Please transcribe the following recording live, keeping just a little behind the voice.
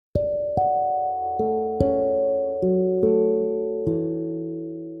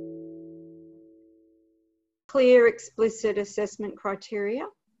clear, explicit assessment criteria.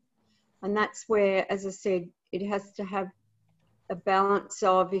 And that's where, as I said, it has to have a balance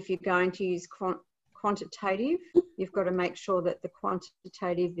of, if you're going to use quantitative, you've got to make sure that the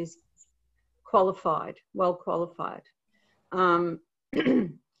quantitative is qualified, well qualified.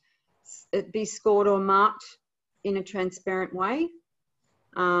 It be scored or marked in a transparent way,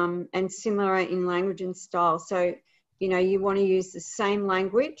 and similar in language and style. So, you know, you want to use the same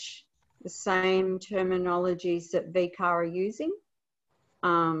language, the same terminologies that VCAR are using,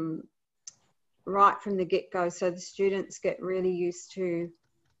 right from the get-go, so the students get really used to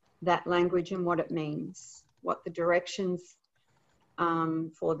that language and what it means, what the directions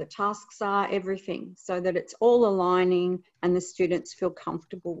for the tasks are, everything, so that it's all aligning and the students feel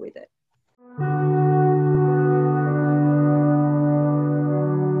comfortable with it.